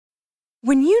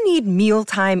When you need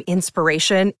mealtime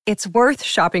inspiration, it's worth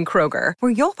shopping Kroger,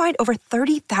 where you'll find over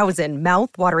 30,000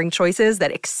 mouth-watering choices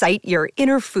that excite your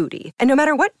inner foodie. And no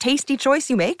matter what tasty choice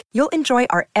you make, you'll enjoy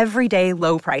our everyday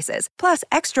low prices, plus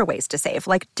extra ways to save,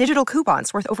 like digital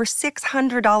coupons worth over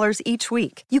 $600 each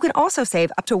week. You can also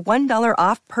save up to $1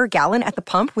 off per gallon at the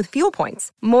pump with fuel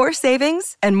points. More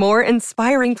savings and more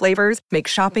inspiring flavors make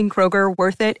shopping Kroger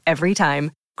worth it every time.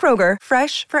 Kroger,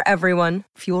 fresh for everyone.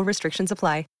 Fuel restrictions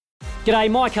apply. G'day,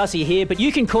 Mike Hussey here, but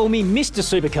you can call me Mr.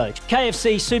 Supercoach.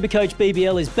 KFC Supercoach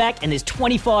BBL is back and there's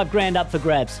 25 grand up for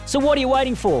grabs. So what are you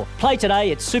waiting for? Play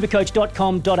today at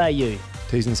supercoach.com.au.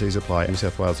 T's and C's apply. New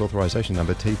South Wales authorisation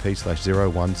number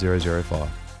TP/01005.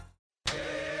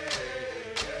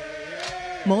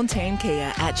 Montane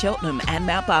Kia at Cheltenham and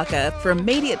Mount Barker for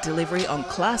immediate delivery on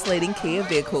class-leading Kia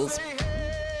vehicles.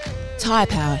 Tyre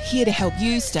Power, here to help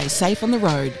you stay safe on the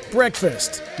road.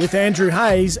 Breakfast with Andrew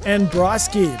Hayes and Bryce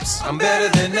Gibbs. I'm better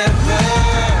than ever,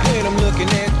 and I'm looking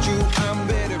at you, I'm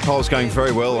better. Poll's going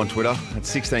very well on Twitter at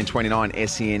 1629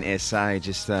 SENSA.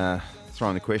 Just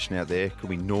throwing the question out there: could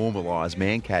we normalise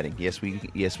man-catting? Yes,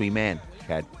 we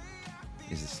man-cat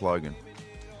is the slogan.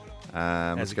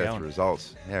 Let's go through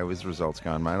results. How is the results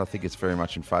going, mate? I think it's very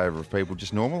much in favour of people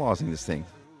just normalising this thing.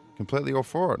 Completely all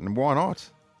for it, and why not?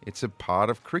 It's a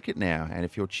part of cricket now, and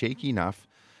if you're cheeky enough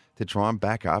to try and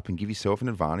back up and give yourself an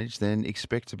advantage, then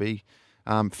expect to be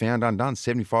found undone.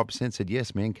 75% said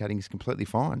yes, man-cutting is completely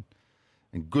fine.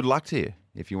 And good luck to you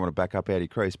if you want to back up out of your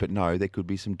crease, but no, there could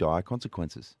be some dire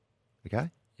consequences. Okay?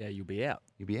 Yeah, you'll be out.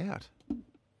 You'll be out.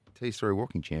 T3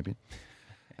 walking champion.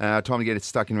 Time to get it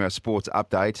stuck into our sports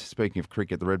update. Speaking of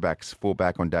cricket, the Redbacks fall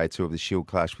back on day 2 of the Shield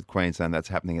clash with Queensland. That's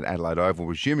happening at Adelaide Oval.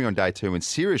 Resuming on day 2 in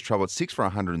serious trouble at 6 for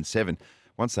 107.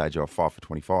 One stage off 5 for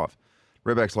 25.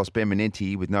 Redbacks lost Ben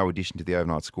Menenti with no addition to the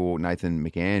overnight score. Nathan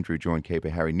McAndrew joined keeper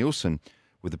Harry Nilsson,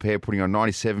 with the pair putting on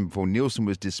 97 before Nilsson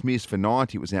was dismissed for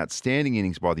 90. It was an outstanding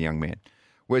innings by the young man.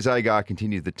 Wes Agar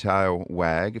continued the tail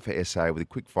wag for SA with a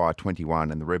quick fire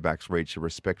 21, and the Redbacks reached a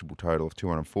respectable total of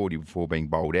 240 before being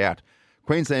bowled out.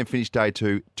 Queensland finished day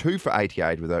 2, 2 for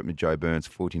 88 with opener Joe Burns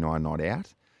 49 not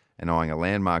out, and eyeing a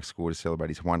landmark score to celebrate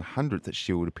his 100th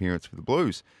Shield appearance for the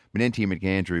Blues. Menenti and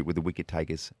McAndrew were the wicket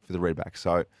takers for the Redbacks.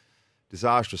 So,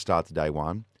 disastrous start to day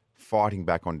 1, fighting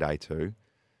back on day 2.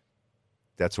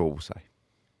 That's all we'll say.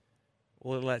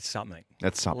 Well, that's something.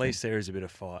 That's something. At least there is a bit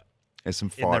of fight. There's some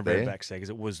fight in the there. Redbacks there, because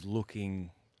it was looking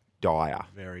dire,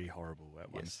 very horrible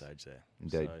at one stage there.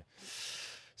 Indeed. So,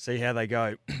 see how they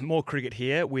go. More cricket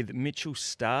here with Mitchell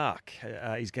Starc.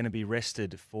 He's going to be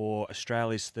rested for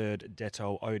Australia's third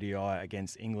Dettol ODI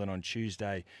against England on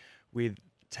Tuesday, with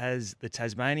the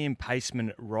Tasmanian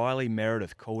paceman Riley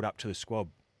Meredith called up to the squad.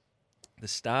 The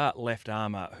star left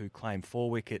armour, who claimed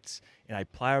 4 wickets in a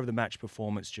player of the match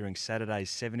performance during Saturday's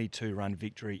 72-run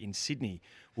victory in Sydney,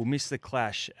 will miss the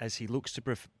clash as he looks to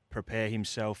prepare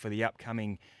himself for the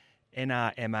upcoming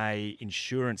NRMA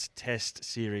Insurance Test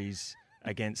Series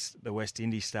against the West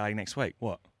Indies starting next week.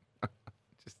 What?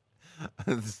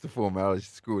 Just the formality.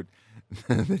 It's good.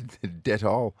 the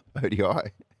Dettol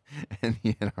ODI and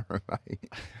the NRMA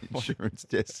Insurance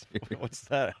Test Series. What's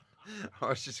that? Oh,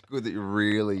 it's just good that you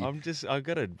really... I've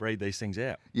got to read these things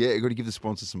out. Yeah, you've got to give the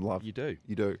sponsors some love. You do.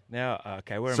 You do. Now,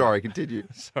 okay, where am I? Sorry, continue.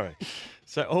 Sorry.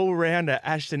 So all-rounder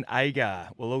Ashton Agar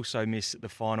will also miss the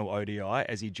final ODI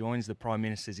as he joins the Prime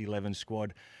Minister's 11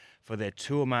 squad for their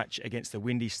tour match against the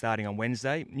Windies starting on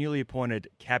Wednesday. Newly appointed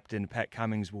captain Pat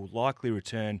Cummins will likely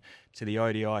return to the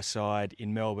ODI side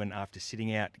in Melbourne after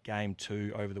sitting out Game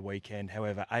 2 over the weekend.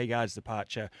 However, Agar's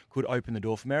departure could open the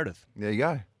door for Meredith. There you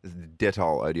go. This is the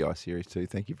Dettol ODI Series 2.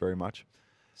 Thank you very much.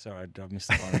 Sorry, I've missed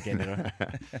the line again, didn't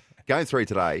I? Game 3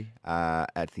 today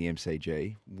at the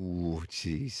MCG. Ooh,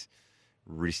 jeez.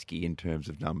 Risky in terms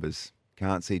of numbers.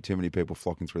 Can't see too many people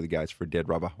flocking through the gates for a dead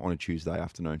rubber on a Tuesday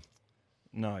afternoon.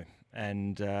 No.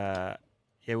 And,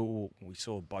 we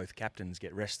saw both captains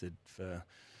get rested for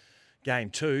Game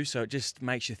 2, so it just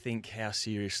makes you think how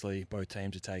seriously both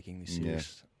teams are taking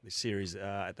this series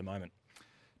at the moment.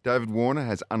 David Warner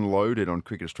has unloaded on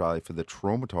Cricket Australia for the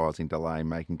traumatising delay in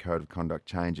making code of conduct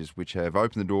changes, which have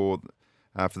opened the door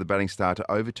for the batting star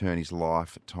to overturn his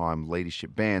lifetime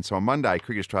leadership ban. So on Monday,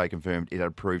 Cricket Australia confirmed it had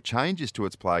approved changes to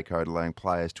its player code, allowing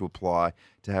players to apply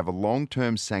to have a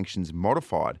long-term sanctions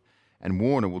modified, and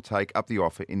Warner will take up the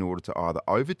offer in order to either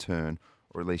overturn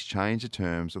or at least change the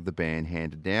terms of the ban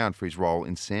handed down for his role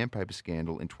in sandpaper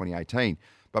scandal in 2018.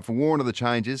 But for Warner, the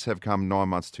changes have come 9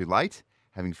 months too late,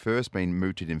 having first been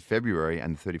mooted in February,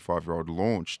 and the 35-year-old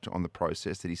launched on the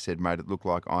process that he said made it look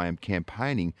like I am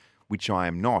campaigning, which I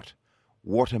am not.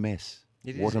 What a mess.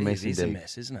 It what a mess is indeed. a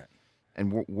mess, isn't it?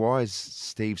 And why is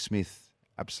Steve Smith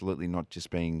absolutely not just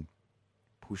being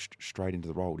pushed straight into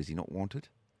the role? Does he not want it?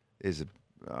 There's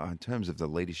in terms of the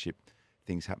leadership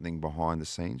things happening behind the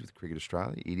scenes with Cricket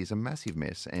Australia, it is a massive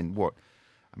mess. And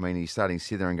he's starting to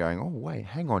sit there and going, oh, wait,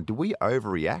 hang on, did we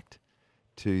overreact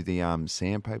to the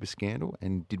sandpaper scandal?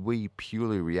 And did we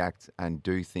purely react and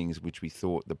do things which we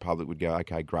thought the public would go,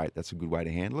 okay, great, that's a good way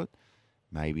to handle it?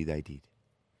 Maybe they did.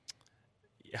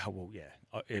 Yeah, well,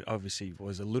 yeah. It obviously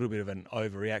was a little bit of an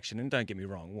overreaction. And don't get me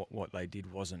wrong, what they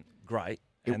did wasn't great.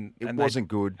 It wasn't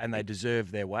good. And they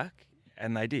deserved their whack,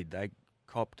 and they did. They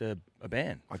copped a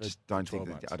ban. I just don't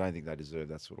think they deserve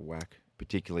that sort of whack,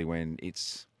 particularly when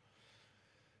it's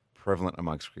prevalent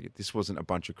amongst cricket. This wasn't a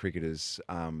bunch of cricketers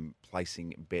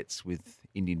placing bets with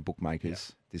Indian bookmakers.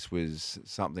 Yeah. This was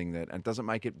something that, and it doesn't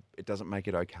make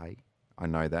it okay. I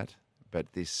know that,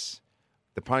 but the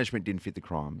punishment didn't fit the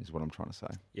crime, is what I'm trying to say.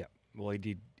 Yeah. Well, he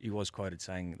did. He was quoted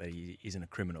saying that he isn't a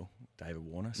criminal, David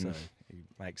Warner. So he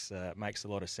makes a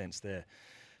lot of sense there.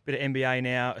 Bit of NBA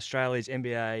now. Australia's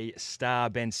NBA star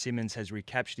Ben Simmons has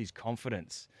recaptured his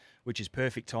confidence, which is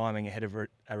perfect timing ahead of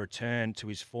a return to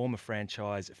his former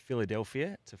franchise,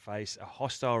 Philadelphia, to face a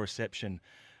hostile reception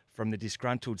from the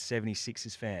disgruntled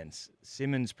 76ers fans.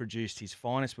 Simmons produced his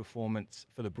finest performance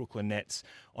for the Brooklyn Nets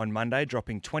on Monday,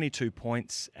 dropping 22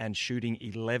 points and shooting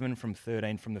 11 from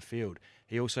 13 from the field.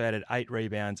 He also added 8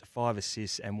 rebounds, 5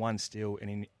 assists and 1 steal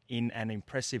in an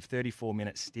impressive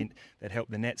 34-minute stint that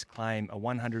helped the Nets claim a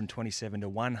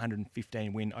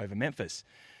 127-115 win over Memphis.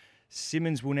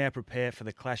 Simmons will now prepare for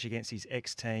the clash against his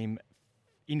ex-team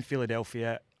in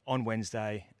Philadelphia on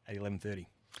Wednesday at 11:30.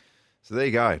 So there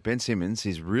you go. Ben Simmons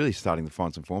is really starting to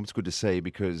find some form. It's good to see,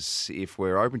 because if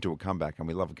we're open to a comeback, and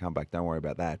we love a comeback, don't worry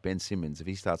about that. Ben Simmons, if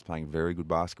he starts playing very good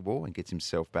basketball and gets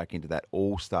himself back into that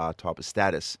all-star type of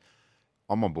status,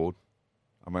 I'm on board.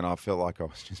 I mean, I felt like I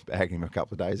was just bagging him a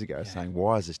couple of days ago, saying,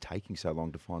 why is this taking so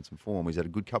long to find some form? He's had a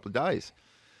good couple of days.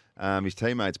 His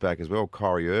teammate's back as well,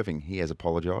 Kyrie Irving. He has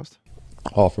apologised.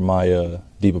 Offer my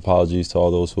deep apologies to all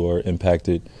those who are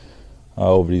impacted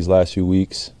over these last few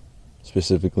weeks,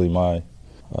 specifically my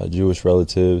Jewish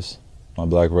relatives, my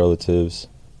black relatives,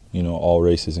 all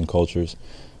races and cultures.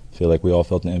 I feel like we all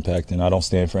felt the impact, and I don't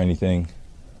stand for anything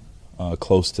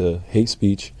close to hate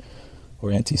speech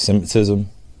or anti-Semitism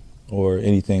or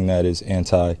anything that is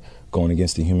going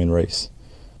against the human race.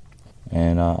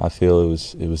 And I feel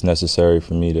it was necessary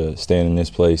for me to stand in this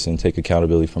place and take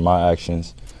accountability for my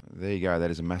actions. There you go. That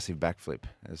is a massive backflip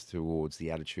as towards the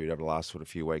attitude over the last sort of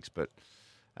few weeks. But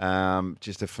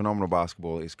just a phenomenal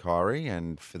basketballer is Kyrie,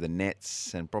 and for the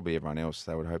Nets and probably everyone else,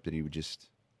 they would hope that he would just,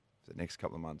 for the next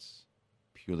couple of months,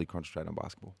 purely concentrate on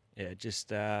basketball. Yeah,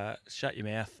 just shut your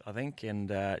mouth, I think, and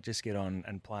just get on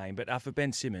and playing. But for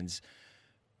Ben Simmons,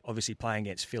 obviously playing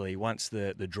against Philly, once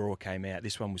the draw came out,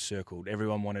 this one was circled.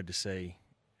 Everyone wanted to see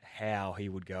how he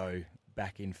would go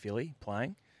back in Philly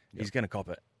playing. Yep. He's going to cop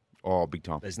it. Oh, big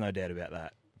time. There's no doubt about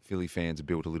that. Philly fans are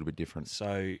built a little bit different.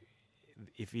 So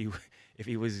if he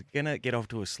was going to get off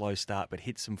to a slow start but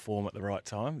hit some form at the right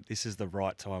time, this is the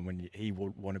right time when he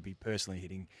would want to be personally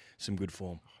hitting some good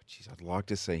form. Oh, geez, I'd like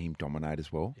to see him dominate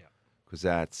as well, because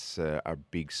that's a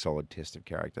big, solid test of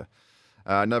character.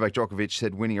 Novak Djokovic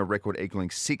said winning a record equaling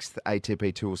 6th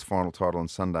ATP Tour's final title on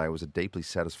Sunday was a deeply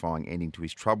satisfying ending to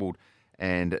his troubled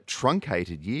and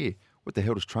truncated year. What the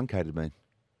hell does truncated mean?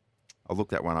 I'll look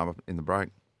that one up in the break.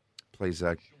 Please,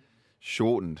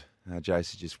 shortened.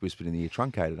 Jace just whispered in the ear,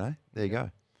 truncated, eh? There you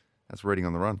go. That's reading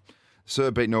on the run.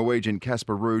 Serb beat Norwegian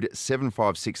Casper Ruud 7-5,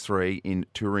 6-3 in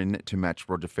Turin to match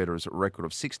Roger Federer's record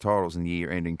of 6 titles in the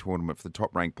year-ending tournament for the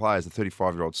top-ranked players. The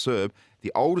 35-year-old Serb,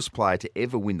 the oldest player to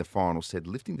ever win the final, said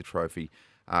lifting the trophy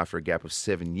after a gap of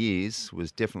 7 years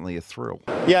was definitely a thrill.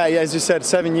 Yeah, as you said,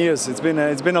 7 years. It's been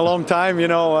a long time.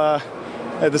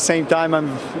 At the same time,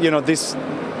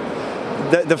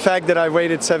 the fact that I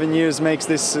waited 7 years makes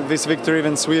this victory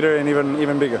even sweeter and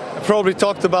even bigger. I probably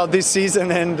talked about this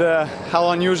season and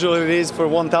how unusual it is for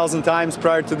 1,000 times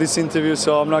prior to this interview,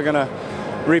 so I'm not going to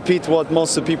repeat what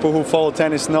most of the people who follow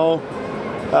tennis know.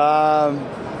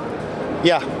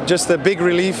 Just a big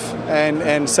relief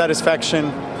and satisfaction.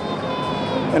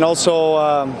 And also,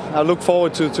 I look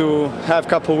forward to have a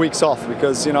couple of weeks off,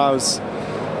 because, I was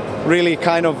really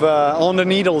kind of on the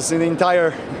needles in the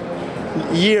entire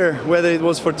year, whether it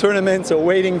was for tournaments or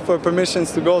waiting for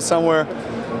permissions to go somewhere.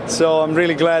 So I'm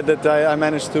really glad that I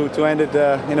managed to end it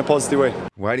in a positive way.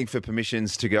 Waiting for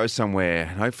permissions to go somewhere.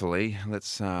 Hopefully,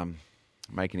 let's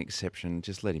make an exception.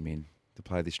 Just let him in to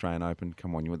play the Australian Open.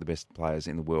 Come on, you're the best players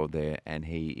in the world there, and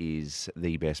he is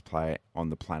the best player on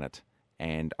the planet.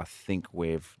 And I think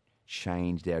we've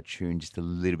changed our tune just a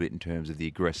little bit in terms of the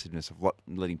aggressiveness of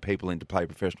letting people in to play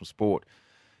professional sport.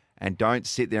 And don't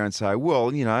sit there and say,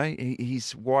 well, you know,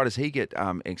 why does he get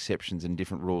exceptions and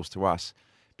different rules to us?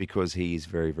 Because he is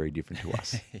very, very different to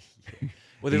us.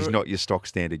 Well, he's not your stock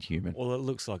standard human. Well, it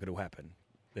looks like it'll happen.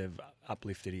 They've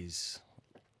uplifted his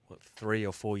 3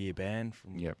 or 4 year ban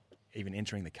from even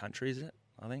entering the country, is it?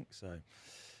 I think so.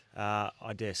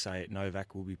 I dare say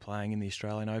Novak will be playing in the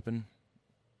Australian Open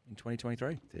in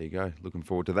 2023. There you go. Looking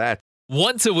forward to that.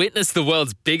 Want to witness the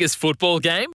world's biggest football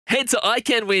game? Head to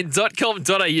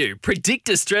iCanWin.com.au, predict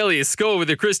Australia's score with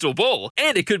a crystal ball,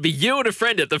 and it could be you and a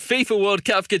friend at the FIFA World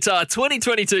Cup Qatar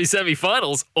 2022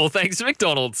 semi-finals, all thanks to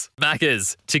McDonald's.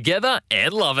 Maccas, together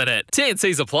and loving it.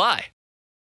 TNCs apply.